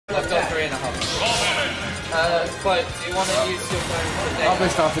Quote, do you want to use your phone? I'll be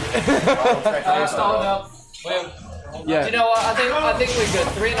started. Hold up. Yeah. Do you know what? I think we're good.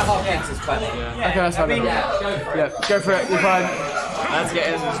 3.5 gigs is plenty. Yeah. Okay, that's fine. Yeah, go for it. You're fine. Let's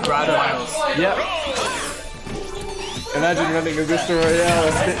get into this grand finals. Yep. Imagine running a Bristol Royale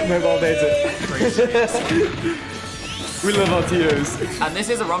with mobile data. We love our Tios. And this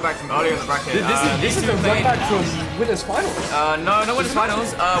is a run back from earlier in the bracket. This is a run back from winners finals. No, winners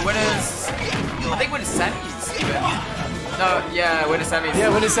finals. Winners. I think winners semis. Even. No, yeah, winners semis. Yeah,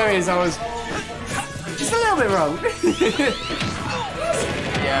 winners semis. I was just a little bit wrong.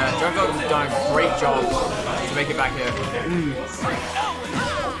 Yeah, Junko's done a great job to make it back here.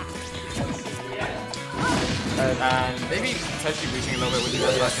 And maybe potentially reaching a little bit with the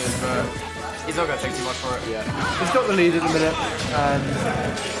other lessons, but he's not going to take too much for it. Yeah. He's got the lead at the minute, and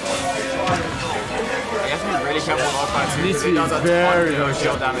I guess he's really careful with R5 too, because it does a ton of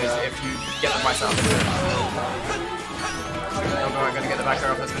shield damage if you get the price out. I'm going to get the back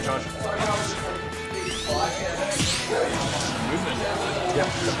air off this charge. Movement. Yep,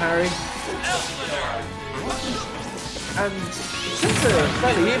 the parry. And things are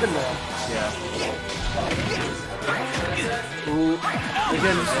fairly even now. Yeah. Ooh.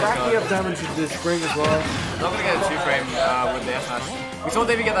 Again, racking up damage with this spring as well. Not going to get a 2-frame with the F-Smash. We saw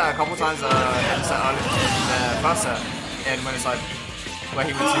Davey get that a couple times in the first set in winner's side, where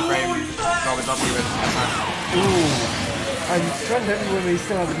he would 2-frame Rob with W with F-Smash. Ooh. And Trent when he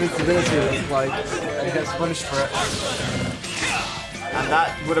still has invincibility, like, and he gets punished for it. And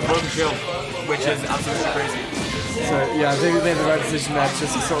that would have broken shield, which is absolutely crazy. So yeah, I think we made the right decision there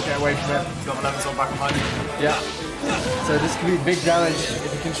just to sort of get away from it. He's got 11 sword back behind him. Yeah. So this could be big damage if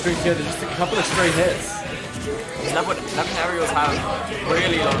you can string together just a couple of straight hits. Level aerials have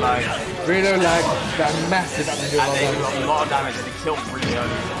really low lag. Really low lag, that massive damage. And they do a lot of damage and they kill really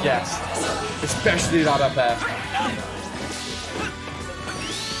early. Yes. Especially that up there.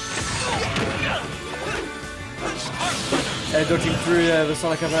 Dodging through the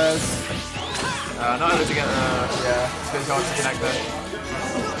Sonic affairs. Not able to get spin charge to connect there.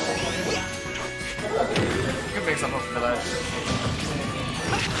 Good mix up off the ledge.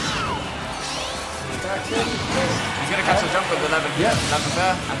 He's going to catch the jump with 11. Yep. 11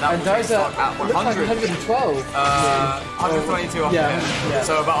 there, and that will take stock at 100. Like 112. 122 off yeah, here. Yeah.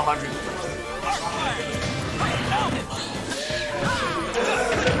 So about 100.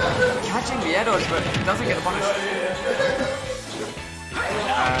 Catching the air dodge, but it doesn't get the punish.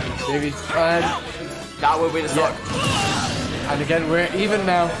 And Davey, that will be the stock. Yeah. And again, we're even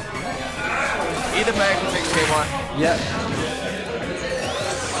now. Either player can take the game one. Yep.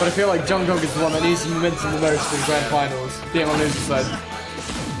 But I feel like Jungkook is the one that needs the momentum the most for the grand finals, being on his side.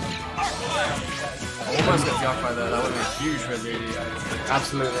 Almost got the off by there, that would have been huge for JD.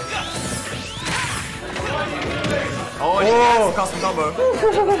 Absolutely. Oh, he gets the custom combo.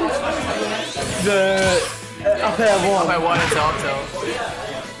 The up air one. Up air one into up tilt.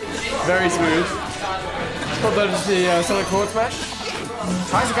 Very smooth. Thought that was the Sonic Forward Smash.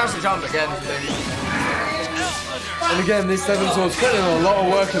 Tries to catch the jump again, maybe. And again, these 7 swords putting in a lot of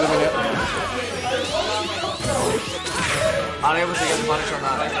work at the minute. Unable to get the punish on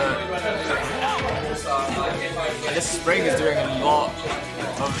that. And this spring is doing a lot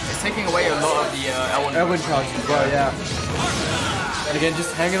of, it's taking away a lot of the L1 charges as well, yeah. And again,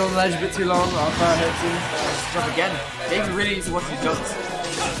 just hanging on the ledge a bit too long, our fire hits him. Jump again. Davey really needs to watch these jumps.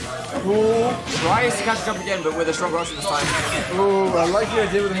 Ooh. Tries to catch the jump again, but with a strong rush this time. Ooh, I like the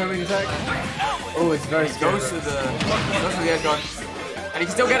idea with the homing attack. Oh, it's very scary. Goes to the edge guard. And he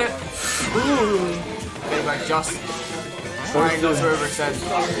can still get it. Ooh. Getting back just. Trying not to overextend.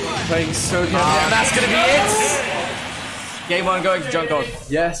 Playing so good. And that's going to be it! Game 1 going to Jungkook.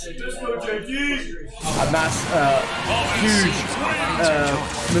 Yes. And that's huge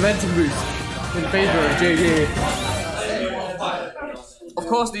momentum boost in favor of JD. Of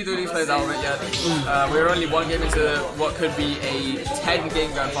course, neither of these players out of it yet. We're only 1 game into what could be a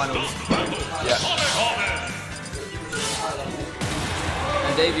 10-game grand finals. Yeah.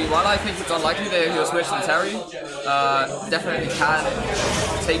 And Davey, while I think it's unlikely that he'll switch to Terry, definitely can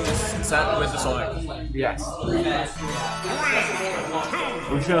take this set with the Sonic. Yes.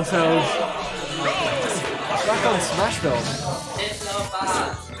 We see ourselves back on Smashville.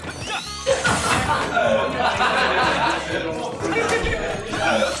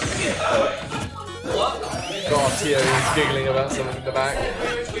 God, Tio is giggling about something in the back.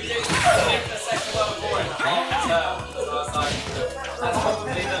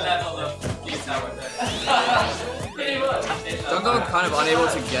 Jungkook kind of unable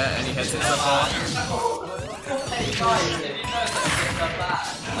to get any hits in so far.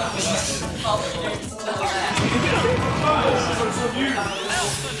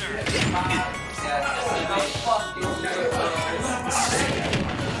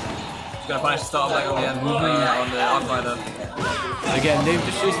 Gonna punish the start of leg on the end on the arc rider. Again, they've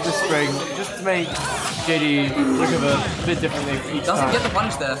just used the spring just to make JD recover a bit differently each Doesn't time. get the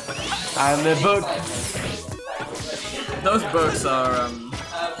punish there. And the book, Those books are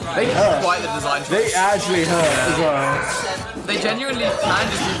they hurt. quite the design choice. They actually hurt as well. They genuinely can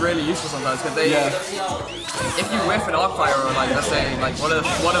just be really useful sometimes because they, if you whiff an arc fire or like let's say like one of the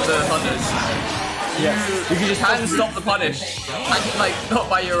thunders, you can stop the punish, like not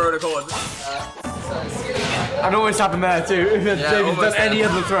by your own accord. And always happened there too. If David does there. any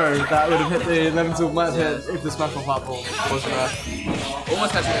other throw, that would have hit the 11 tool might have hit if the smash on platform wasn't there.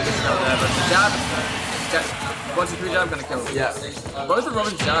 Almost catching a discount there, but the jab, 1-2-3 jab gonna kill. Yeah. Both of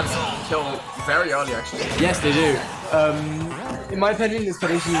Robin's jabs kill very early actually. Yes, they do. In my opinion,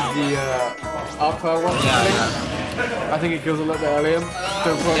 especially the arc fire one. I think it kills a little bit earlier.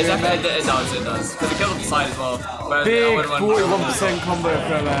 Don't quote me on that. It does. Because it kills the side as well. Whereas Big the 41% combo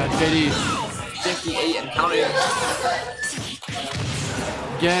from JD. 58 and counting.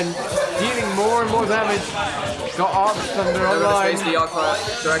 Again, dealing more and more damage. Got Arc Thunder online. Space the arc fire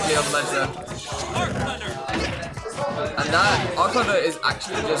directly on the ledge there. And that arc thunder is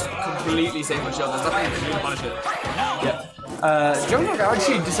actually just completely safe with shield. There's nothing you can do to punish it. Jungkook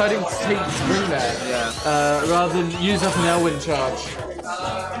actually deciding to take the spring there, rather than use up an Elwyn charge,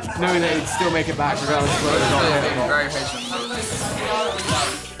 knowing that he'd still make it back regardless of whether or not hit or not. Very patient.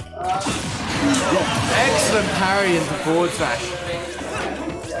 Excellent parry into forward smash.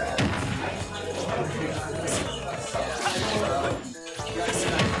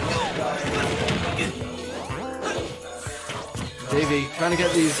 Davey trying to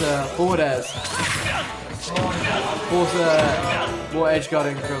get these forward airs. Force more edge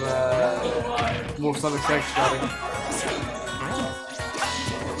guarding from more stomach edge guarding.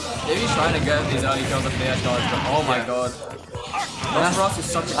 Davey's trying to get these early kills up the edge guards, but oh my god. Ross is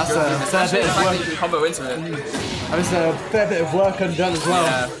such a good move, especially the fact that you can combo into it. And there's a fair bit of work undone as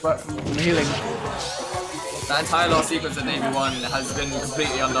well, but from healing. That entire last sequence that Davey won has been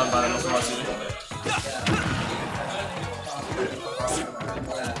completely undone by the Nosferatu.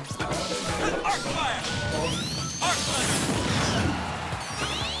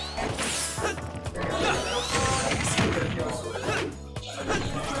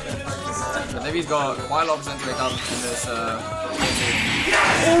 But Davey's got quite a lot of percent to make up in this game.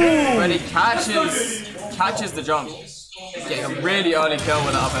 When he catches the jump, he's getting a really early kill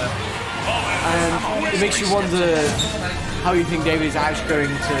with the up air. And it makes you wonder how you think David is actually going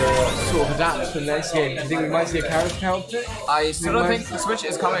to sort of adapt for the next game. Do you think we might see a character outfit? I still don't think the switch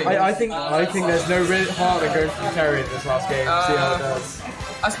is coming. I think there's no real harm in going for the carry in this last game. See how it does.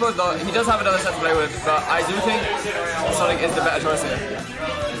 I suppose though, he does have another set to play with, but I do think Sonic is the better choice here.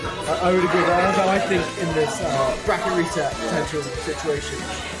 I would agree with that. I think in this bracket reset potential situation,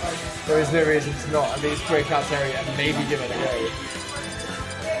 there is no reason to not at least break out area and maybe give it a go.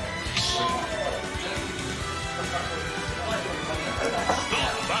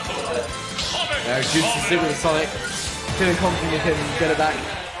 Juice is still with Sonic, feeling confident he can get it back.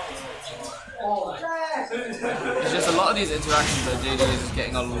 It's just a lot of these interactions that JD is just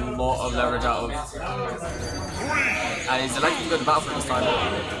getting a lot of leverage out of. And he's elected to go to Battlefield this time.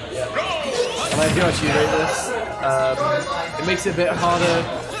 And I do actually rate this. It makes it a bit harder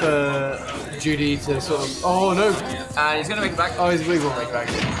for Judy to sort of... Oh no! And he's going to make it back. Oh, he will make it back.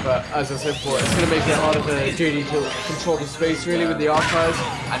 But as I said before, it's going to make it harder for Judy to control the space really with the archives.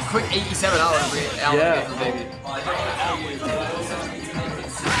 And quick 87 out of the game from Davey.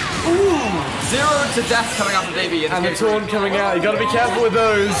 Ooh! 0 to death coming out from Davey. And the taunt coming out. You got to be careful with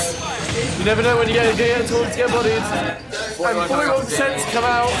those. You never know when you get a taunt to get bodied. And 41% come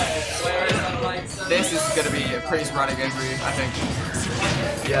out. This is going to be a pretty sporadic game for you, I think.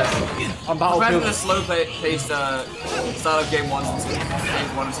 Yeah. On Battlefield. Compared to the slow-paced style of game 1 and 2,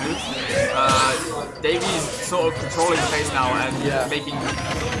 games 1 and 2, Davey's sort of controlling the pace now and making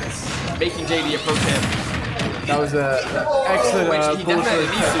JD approach him. That was an excellent which he definitely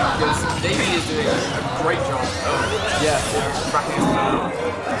needs to, because Davey is doing a great job of tracking his move.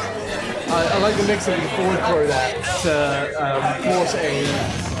 I like the mix of the forward throw there to force a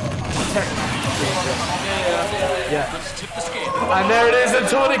tech. And there it is, the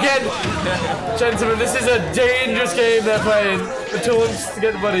taunt again! Gentlemen, this is a dangerous game they're playing. The taunts to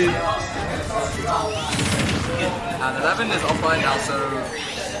get the buddy. And 11 is offline now, so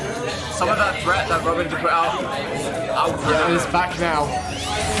some of that threat that Robin could put out. Yeah, it's back now.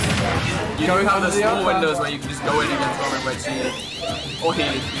 You do have the small windows where you can just go in against Roman, which or he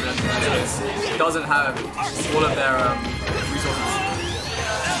even doesn't have all of their resources.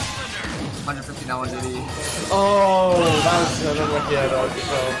 150 now on DD. Oh, that was another lucky air dodge as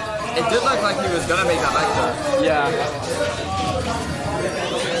well. It did look like he was gonna make that back though. Yeah.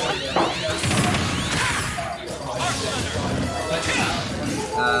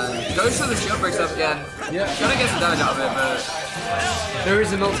 Goes for the shield breaks up again. Yeah. Gonna get some damage out of it, but no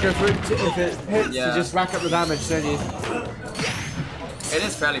reason not to go through it. If it hits, you just rack up the damage, don't you? It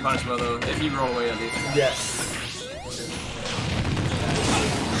is fairly punishable though, if you roll away at least. Yes.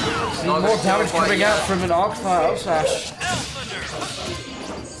 More damage coming out from an arc fire up slash.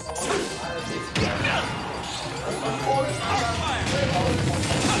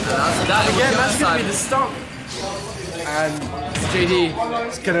 Again, that's going to be the stop. And JD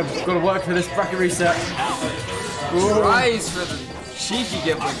is gonna work for this bracket reset. Ooh. Tries for the cheeky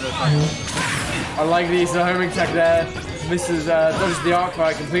gift with the I like these homing tech there. Misses dodges the arc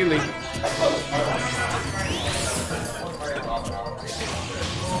fire completely.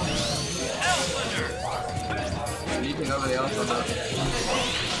 Leaping over the arc on that.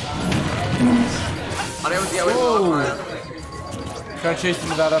 Unable to get away from the arc fire. Trying to chase him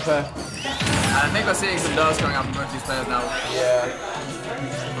with that up there. I think we're seeing some dust coming out from both these players now. Yeah.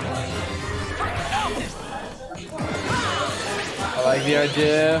 I like the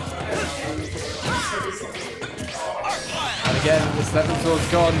idea. And again, the Seven Sword's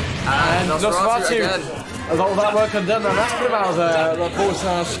gone. And Nosferatu. A lot of that work undone, and that's put him out of the forward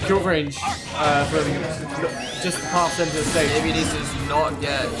 / kill range from just past end of the stage. Maybe he needs to not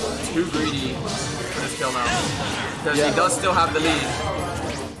get too greedy for this kill now. Because he does still have the lead.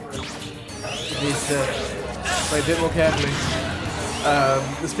 Needs to play a bit more carefully.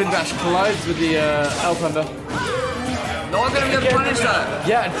 The spin dash collides with the L Thunder. Not going to be able to punish that.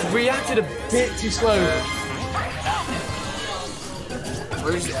 Yeah, it reacted a bit too slow.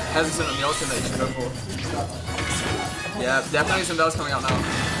 We're just hesitant on the ultimate that you should go for. Yeah, definitely some bells coming out now.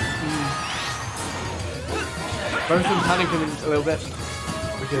 Both of them panicking a little bit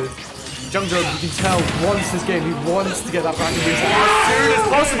because Jungjoe, you can tell, wants this game. He wants to get that bracket reset as soon as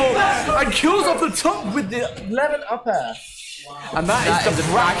possible, and kills off the top with the 11 up air. And that is the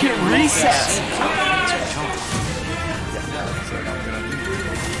bracket reset.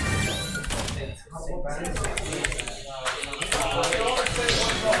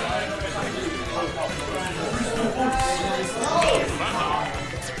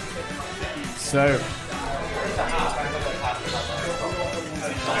 So.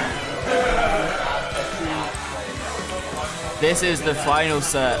 This is the final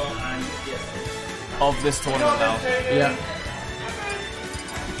set of this tournament now. Yeah.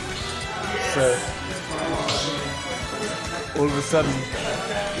 So, all of a sudden,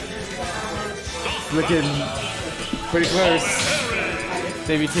 looking pretty close.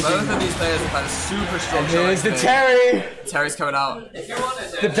 Davey ticking. Both of these players have had a super strong shot. Here's the Terry! Terry's coming out.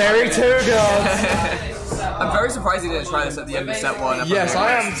 The Berry 2 God! I'm very surprised he didn't try this at the end of set 1. Yes,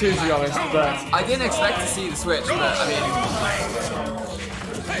 I am too, to be honest, but I didn't expect to see the switch, but I mean,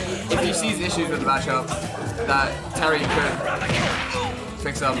 if he sees issues with the matchup that Terry could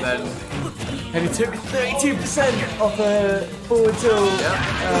fix up, then. And he took 32% off a forward tilt. Yep.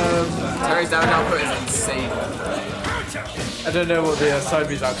 Terry's down output is insane. I don't know what the side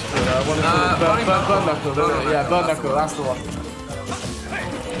B's actually called. I want to call it Burn Knuckle, don't it? Yeah, Burn Knuckle, that's the one.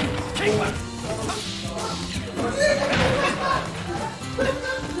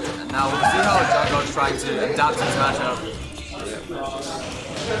 And now we'll see how Jungjoe's trying to adapt to this matchup.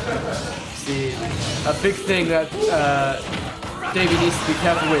 See, a big thing that Davey needs to be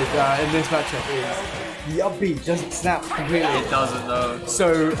careful with in this matchup is the up B doesn't snap completely. It doesn't though.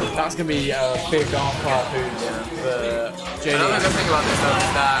 So that's going to be a big off part for JD. Another good thing about this though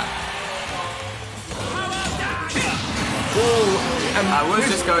is that I was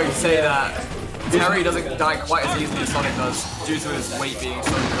just going to say that Terry doesn't die quite as easily as Sonic does due to his weight being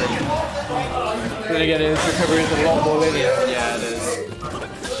so great. Then again, his recovery is a lot more linear. Yeah, it is.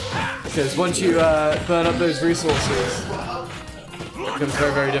 Because once you burn up those resources, it becomes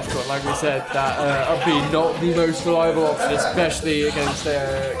very, very difficult. Like we said, that up B not the most reliable option, especially against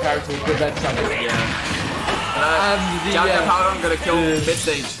a character with good bench traffic. Yeah. And the jab power dunk gonna kill mid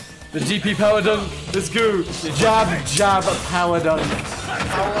stage. The GP power dunk. Let's go. Jab, jab, power dunk.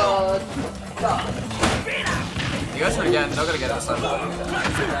 He goes for it again. Not gonna get it this time.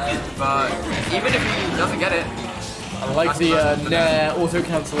 But even if he doesn't get it. I like the Nair auto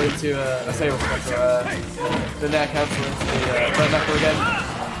cancel into I say auto cancel, the Nair cancel into the Burn Knuckle again.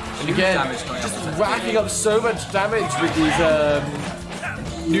 And again, just racking up so much damage with these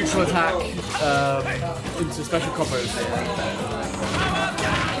neutral attack into special combos.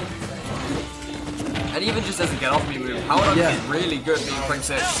 And even just as a get off me move, Power Dunk is really good being Quick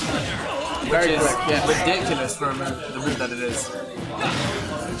 6. Which is ridiculous for a move, the move that it is.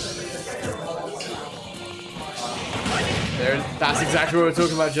 That's exactly what we're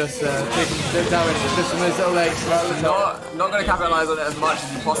talking about, just taking the damage just from his little legs. Not going to capitalize on it as much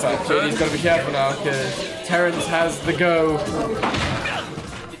as he possibly could. He's got to be careful now, because Terrence has the go.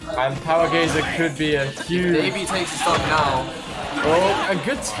 And Power Gazer could be a huge... Davey takes the stock now. Oh, a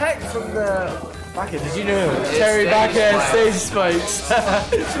good tech from the back end. Did you know? Terry back end, stage spikes.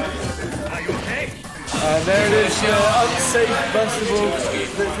 And there it is, unsafe bustable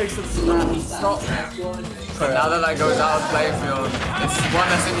that takes the stop. But now that goes out of the playing field, it's one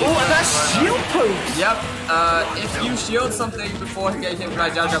less thing you can do. Oh, and that's shield poke! Yep, if you shield something before getting hit by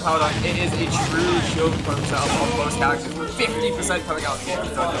Jaja Power Dunk, it is a true shield poke setup of most characters, with 50% coming out of the game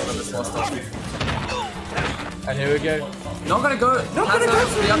for the small stop. And here we go. Not gonna go. Not gonna go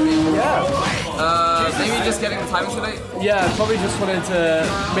for the Yeah. Maybe just getting the timing too late. Yeah, probably just wanted to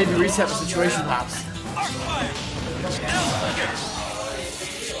maybe reset the situation, perhaps.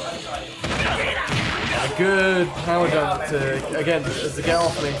 And a good power dunk to again to get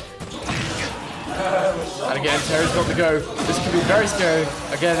off me. And again, Terry's got to go. This could be very scary.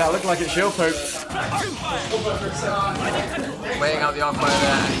 Again, that looked like it shield poked. Weighing out the arm fire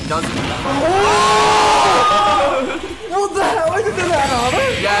there, and he doesn't. Oh! What the hell? I didn't do that, Armor.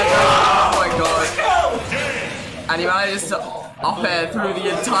 Yeah, oh my god. And he manages to up air through the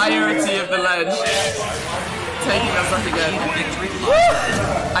entirety of the ledge, taking us up again.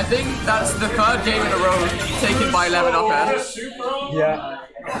 I think that's the third game in a row taken by 11 up air. Yeah.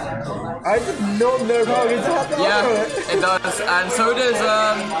 I did not know how to have that. Yeah, it does. And so does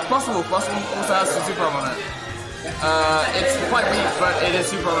Possible. Possible also has some super on it. It's quite weak, but it is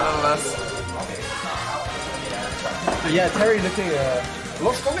super nonetheless. Yeah, Terry looking a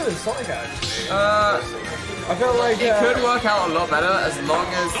lot stronger than Sonic actually. I feel like it could work out a lot better as long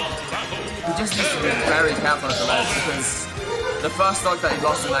as he just needs to be very careful at the ledge, because the first stock that he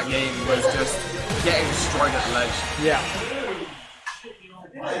lost in that game was just getting destroyed at the ledge. Yeah.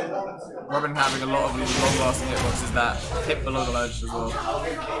 Robin having a lot of long-lasting hitboxes that hit below the ledge as well.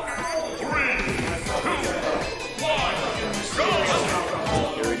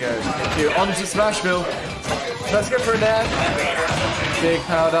 Here we go. On to Smashville. Let's go for a net. Big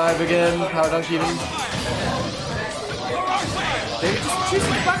power dive again. Power dunk even. Maybe just choose the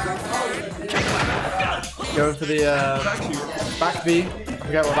back. Going for the back B. I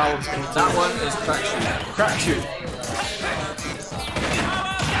forget what that one's called. That one is crack shoot. Crack shoot.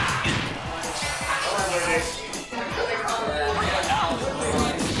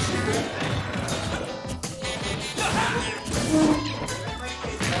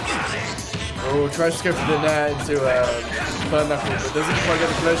 Oh, tries to go for the net into burn knuckle, but doesn't quite get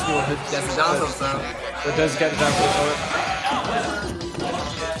the collision one. Gets the down tilt though. But does get the down tilt on it.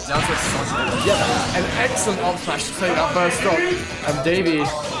 Down tilt is yeah, an excellent up smash to take that first stop. And Davey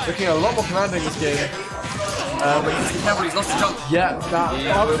looking a lot more commanding this game. But he's careful, he's lost the jump. Yeah, that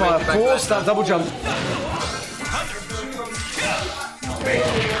up fire forced that double jump.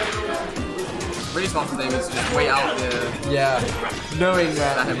 Really smart for David to just wait out the... Yeah, knowing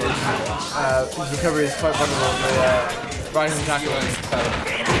that his recovery is quite vulnerable, the rising tackle is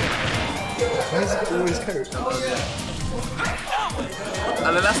why is it always code?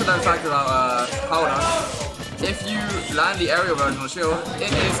 And the lesser known fact about Power Dunk, if you land the aerial version of the shield,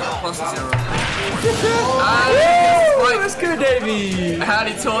 it is +0. Let's go, Davey! And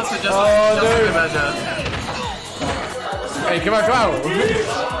he taunts for just no. a measure. Hey, come on, come out!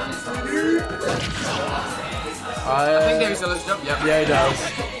 I think Davey still has a jump, yep. Yeah, he does.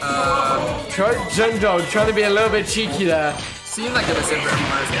 Jump dog, trying to be a little bit cheeky there. Seemed like a misinter at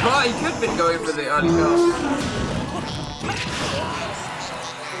first, but he could have been going for the early kill.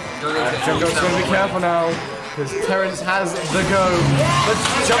 Jump dog's going to be careful now, because Terrence has the go. Let's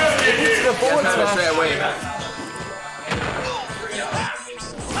jump into the forward smash. Straight away.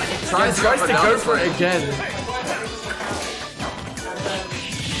 Tries to go for it again.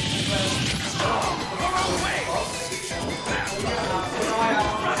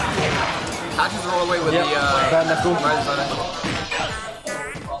 Catches roll away with the bad knuckle.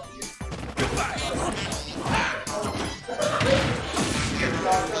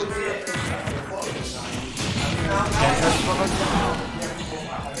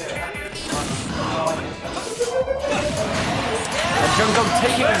 And Jump Dog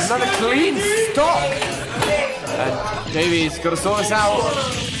taking another clean stop. And Davey's got to sort this out.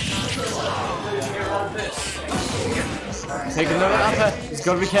 Taking another upper. He's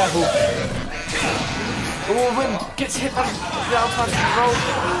got to be careful. Oh, Win gets hit by the down smash roll.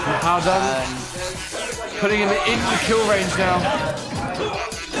 Power done. Putting him in the kill range now.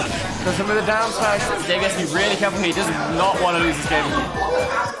 Does him with a down smash. Davey has to be really careful. He does not want to lose this game.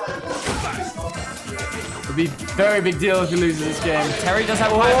 It'll be a very big deal if he loses this game. Terry does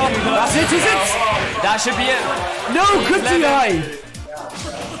have a high. That's it, is it? That should be it. No, good DI.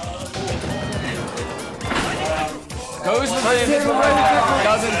 Goes for the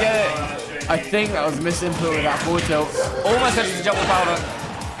doesn't get it. I think that was misinput with that forward tilt. Almost gets to jump with powder.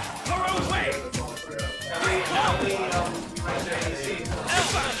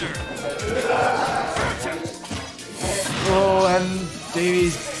 Oh, and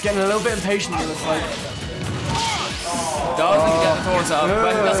Davey's getting a little bit impatient, it looks like. Doesn't get the forward up,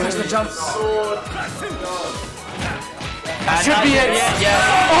 but does catch the jump. That should be it.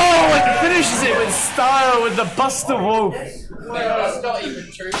 Yeah. Oh, and finishes it with style with the Buster Wolf. That's not even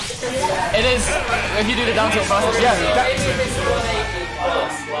true. It is. If you do the down tilt fast, yeah.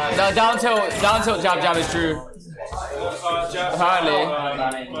 Down tilt jab is true. Apparently.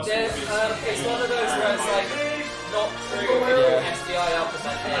 It's one of those where it's like not true. SDI up and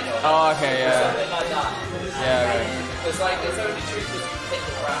then Oh, okay, yeah. something like that. Yeah, okay. It's like it's only true because you hit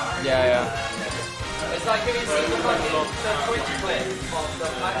the ground. Yeah. It's like have you seen the fucking Twitch clip of the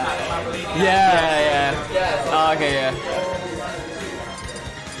Pac-Man family? Yeah. Oh, okay, yeah.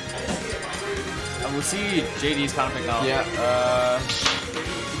 And we'll see JD's counter pick now. Yeah.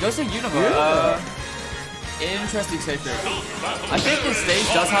 He goes to Universe. Interesting stage pick. I think this stage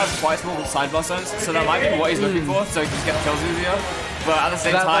does have quite small sidebar zones, so that might be what he's looking for, so he can just get the kills easier. But at the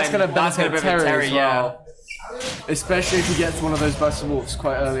same time, that's going to benefit Terry as well. yeah. Especially if he gets one of those Buster Wolves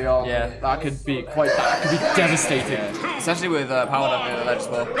quite early on. Yeah. That could be devastating. Yeah. Especially with power down near the ledge as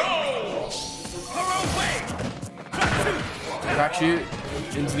well. Crack shoot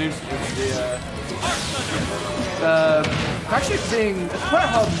into the crack shoot being quite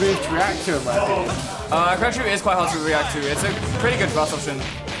hard move to react to in my opinion. Crack shoot is quite hard to react to. It's a pretty good burst option.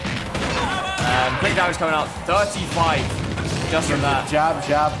 Quick damage coming out, 35 just from that.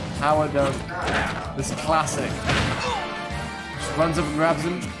 Jab, power done. This classic. Just runs up and grabs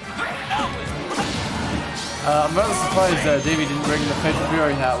him. I'm rather surprised Davey didn't bring the Fatal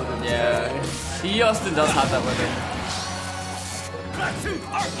Fury hat with him. Yeah, he often does have that with him.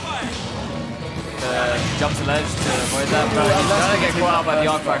 Jump to ledge to avoid that, but he's gonna get caught out by the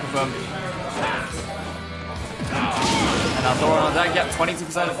arc cracker from. And I'll throw on that, yep,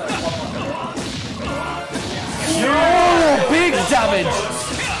 22%. Oh, big damage!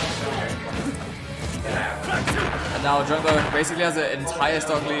 And now Jungle basically has an entire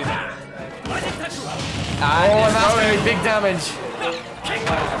stock lead. And that's very big damage.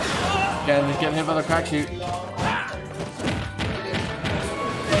 Again, he's getting hit by the crack shoot.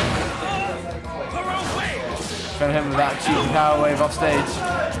 Trying to hit him with that cheating power wave off stage.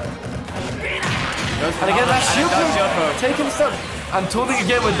 And again, that shield poke, taking stuff. And taunting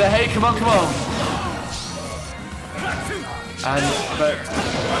again with the hey, come on. But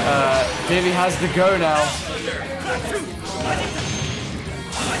Davey has the go now.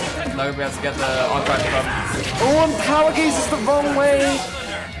 Not gonna be able to get the on crack from. Oh, and power gazes the wrong way.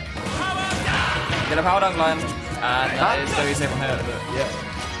 Get a power dunk line, and that is very safe from here. Yeah.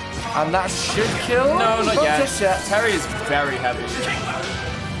 And that should kill. No, not yet. Just yet. Terry is very heavy.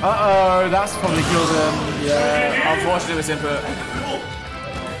 Uh-oh, that's probably killed him. Yeah. Unfortunately, with input.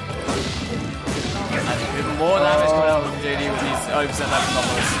 And even more damage coming out from JD with these 0% left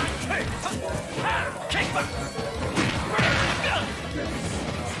combos.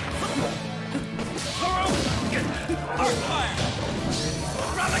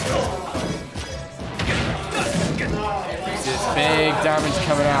 This big damage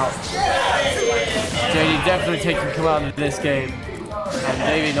coming out. JD definitely taking command of this game. And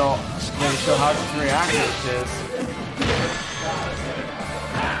maybe not really sure how to react to this.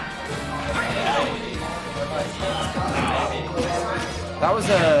 That was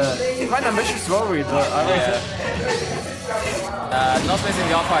quite an ambitious roll read, but I rate it. Not missing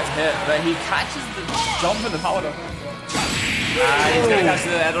the arc to hit, but he catches the jump in the power dunk. And he's going to catch the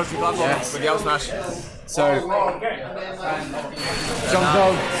head rush platform with the up smash. So, Jump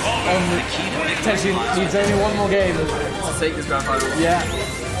Dog potentially needs only one more game to take this grand final. Yeah.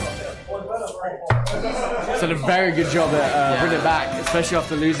 So a very good job at bringing it back, especially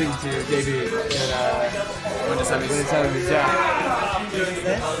after losing to Davey in Winter Semis. Yeah.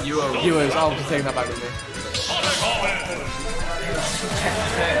 Euros. I'll just take that back with me.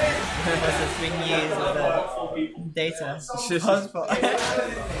 That's 3 years of data.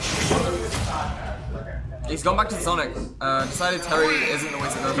 He's gone back to the Sonic. Decided Terry isn't the way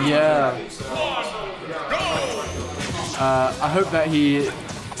to go. Yeah. I hope that the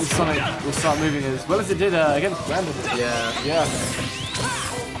Sonic will start moving as well as it did against Brandon. Yeah. Yeah.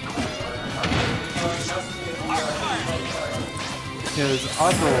 Because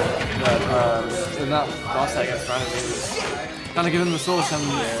I thought that in that last set against Brandon, he was kind of giving the source, and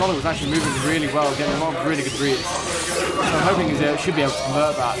Sonic was actually moving really well, getting a lot of really good reads. So I'm hoping he should be able to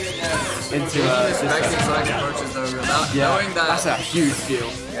convert that into this set. Sonic approaches though, knowing that that's a huge deal.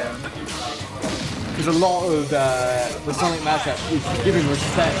 Yeah. Because a lot of the Sonic matchup is giving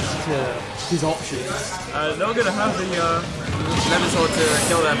respect to his options. Not gonna have the lemon sword to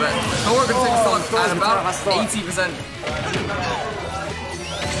kill there, but Thor gonna take a stock at about 80%.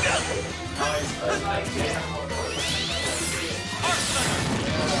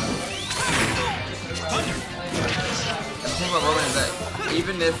 The thing about Roman is that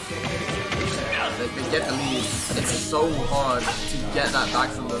even if they get the lead, it's so hard to get that back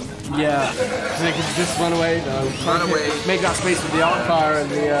from them. Yeah, so they can just run away, make that space with the Arc Fire and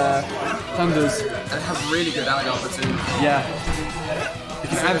the Thunders. And have really good damage output too. Yeah. You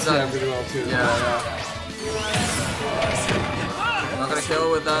can answer them really well too. Yeah. Not gonna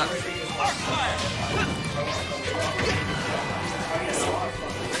kill with that.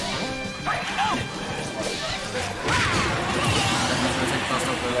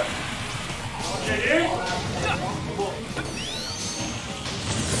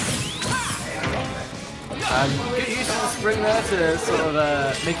 Get used to the spring there to sort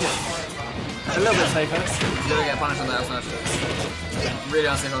of make it a little bit safer. He's gonna get punished on that smash. Really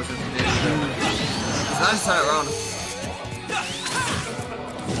unsafe option from Davey. He's managed to turn it around.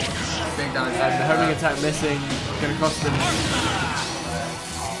 Big damage. And the homing attack missing, gonna cost him.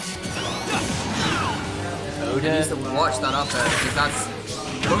 He needs to watch that up there because that's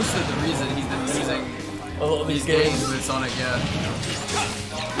most of the reason he's been losing a lot of these games with Sonic, yeah.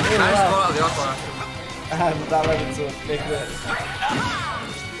 Managed to pull out the Arc Fire. And that led into a big hit.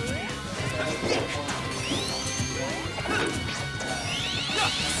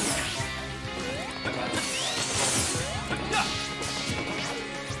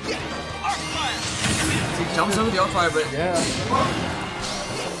 He jumps over the Arc Fire, but yeah.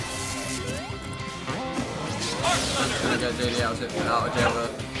 Gonna get JD out of jail there.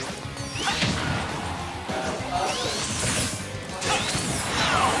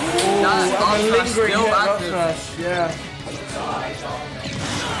 That Arc Flash still active. Yeah.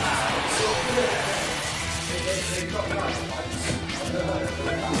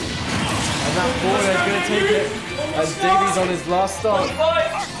 And that forward is gonna take it as Davey's on his last stop.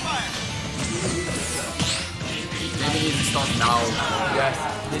 Davey needs to stop now. Yes,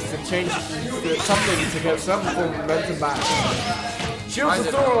 needs to change something to get some form of momentum back. Shields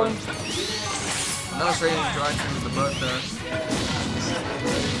the Thor on. Another strange interaction with the boat there.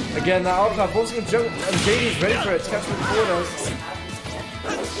 Again, that Arc Fire forcing a jump, and JD's ready for it to catch with the borders.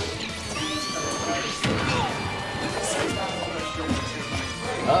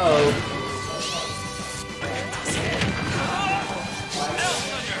 Uh-oh.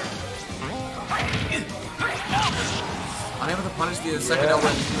 Unable to punish the second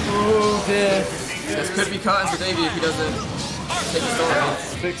elbow. Oh dear. This could be curtains for Davey if he doesn't take his story.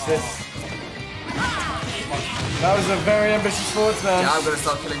 Fix this. That was a very ambitious forward smash. Yeah, I'm gonna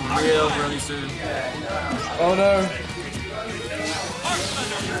start killing really soon. Oh no.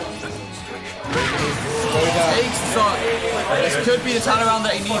 Takes the shot. This could be the turnaround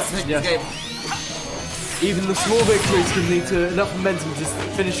that he needs to take this game. Even the small victories can lead to enough momentum to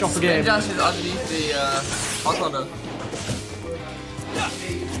finish off the game. Dash is underneath the Arc Thunder.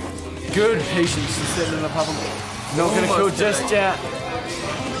 Good patience to sit in the puzzle. Not gonna kill just yet.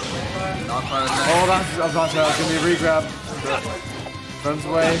 Oh, that's gonna be a regrab. Runs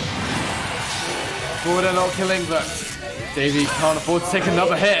away. Forward not killing, but Davey can't afford to take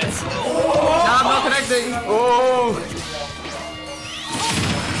another hit. Nah, I'm not connecting. Oh!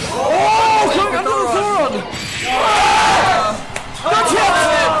 Oh! Going under the Thoron! Not yet!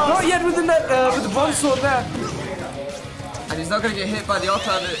 Not yet with the bronze sword there. And he's not gonna get hit by the Arc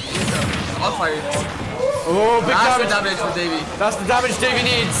Fire. Oh, big That's damage. the damage for Davey. That's the damage Davey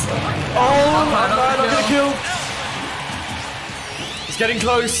needs. Oh, not gonna kill. It's getting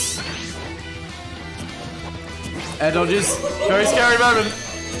close. Air dodges. Very scary moment.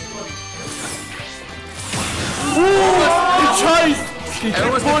 Ooh, he chased.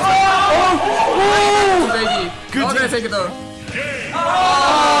 Everyone's Oh! Davey. Good. Not gonna take it though.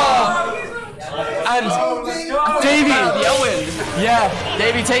 And Davey, the Elwind. yeah,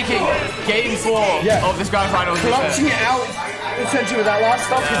 Davey taking game 4 of this grand final. clutching it out intention with that last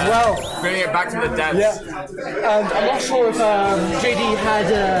stock as well. Bringing it back to the depths. Yeah. And I'm not sure if JD had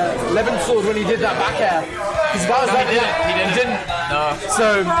Levin sword when he did that back air. Because that was No, he didn't. No.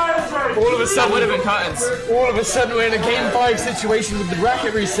 So all of a That sudden, would have been curtains. all of a sudden we're in a game 5 situation with the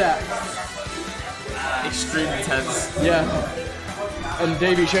bracket reset. Extremely tense. Yeah. And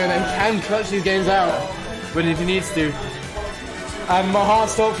Davey showing that he can clutch these games out when he needs to. And my heart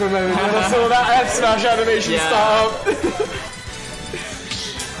stopped for a moment when I saw that F smash animation start up. The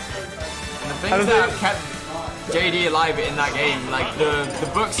things that have kept JD alive in that game, like the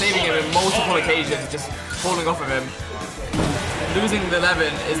book saving him in multiple occasions, just falling off of him. Losing the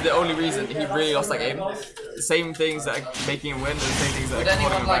 11 is the only reason he really lost that game. The same things that are making him win, the same things that Would are holding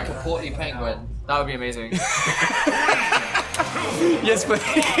anyone him like back. a portly penguin? That would be amazing. Yes, please.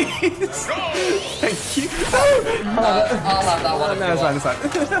 Thank you. I'll have that one. No, it's fine, it's fine.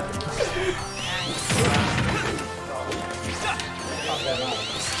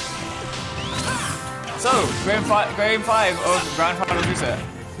 So, game 5 of Grand Final reset.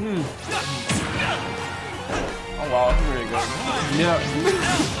 Oh wow, that's really good. Yeah.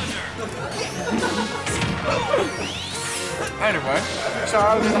 Anyway, Shout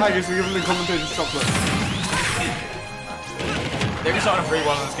out to the Tigers for giving the commentators chocolate. They've been starting 3-1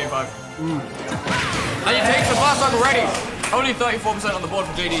 on this game 5. And he takes the first stock already. Only 34% on the board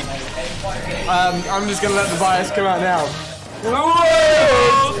for JD. I'm just gonna let the bias come out now.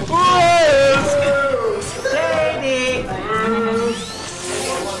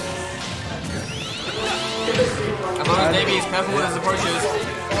 As long as Davey is careful with his approaches.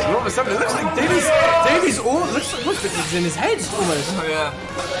 All of a sudden, it looks like Davey's all looks like it's in his head almost. Oh yeah.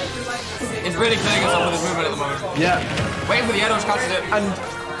 It's really killing himself with his movement at the moment. Yeah. Waiting for the Edo, catches it. And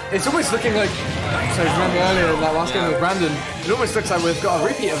it's almost looking like, so remember earlier in that last game with Brandon, it almost looks like we've got a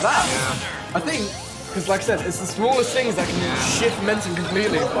repeat of that. Yeah. I think, because like I said, it's the smallest things that can shift momentum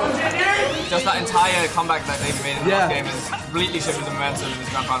completely. Just that entire comeback that they've made in the Yeah. last game has completely shifted the momentum in this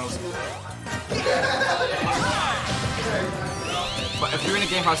grand finals. But if you're in a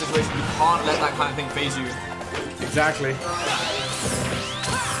game 5 situation, you can't let that kind of thing phase you. Exactly.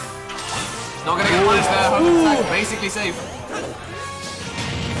 Not gonna get punished there, 100%, basically safe.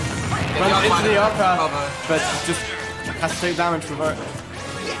 Runs into the upper, cover. but just has to take damage from it.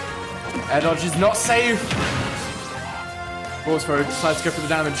 Air dodge is not safe. Balls throw, decides to go for the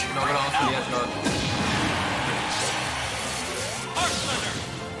damage. Not gonna ask for the edge guard.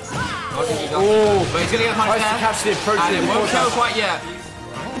 Oh, But he's gonna get punished tries to there. catch the approach And there it won't before kill that. quite yet.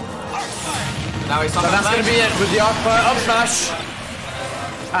 Now he's So that's going to be it with the up smash.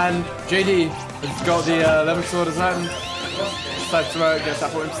 And JD has got the 11th sword as well. Decides to throw it, gets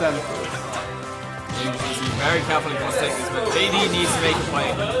that 40%. He needs to be very careful if he wants to take this, but JD needs to make a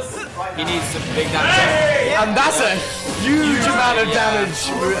play. He needs some big damage. And that's a huge amount of damage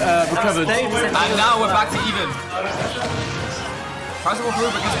recovered. And now we're back to even. Tries to go through,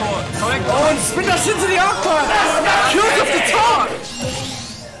 but gets caught. Sonic. Oh, and spin dash into the arc fire! That kills off the top!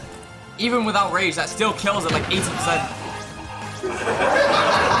 Even without rage, that still kills at like 80%.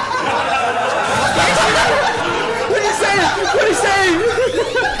 What are you saying? What are you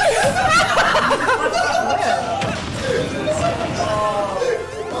saying?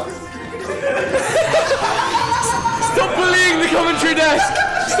 Stop bullying the commentary desk!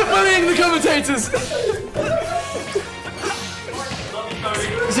 Stop bullying the commentators!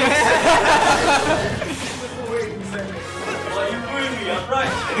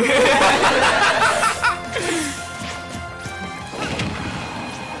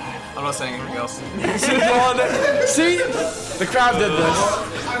 I'm not saying anything else. See? The crowd did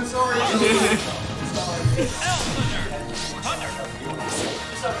this. I'm sorry.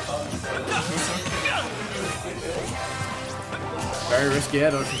 Very risky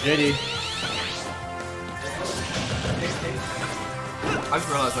air dodge from JD. I just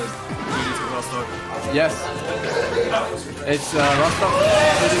realized that we need to go stock. Yes. It's Rostov.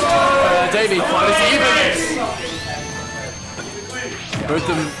 Davey. It's even. Both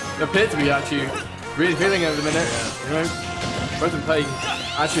of them appear to be actually really feeling it at the minute. You know, both of them playing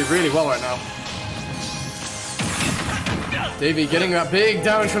actually really well right now. Davey getting that big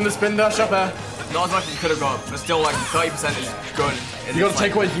damage from the spin dash up air. Not as much as he could have got, but still like 30% is good. You gotta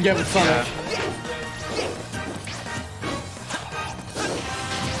take what you can get with Sonic.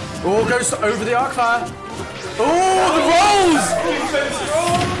 Oh, goes over the arc fire. Oh, the rolls!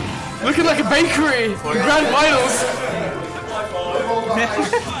 Looking like a bakery. The grand finals.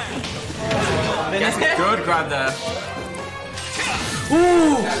 Gets a good grab there.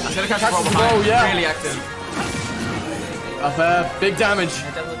 Ooh! He's gonna catch the Catches roll the behind. roll, yeah. Really active. Up there, big damage.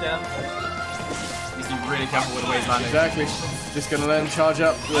 Needs to be really careful with the way he's landing. Exactly. Just gonna let him charge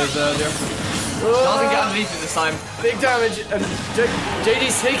up with the... Doesn't get underneath it this time. Big damage, and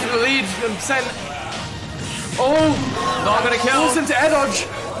JD's taking the lead, and Sen... Oh! Not gonna kill. Force him to air dodge.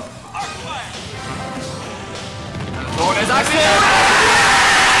 Oh, there's actually...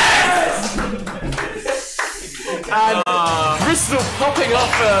 And Bristol popping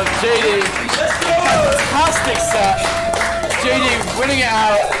off JD. Fantastic set. JD winning it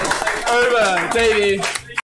out over Davey.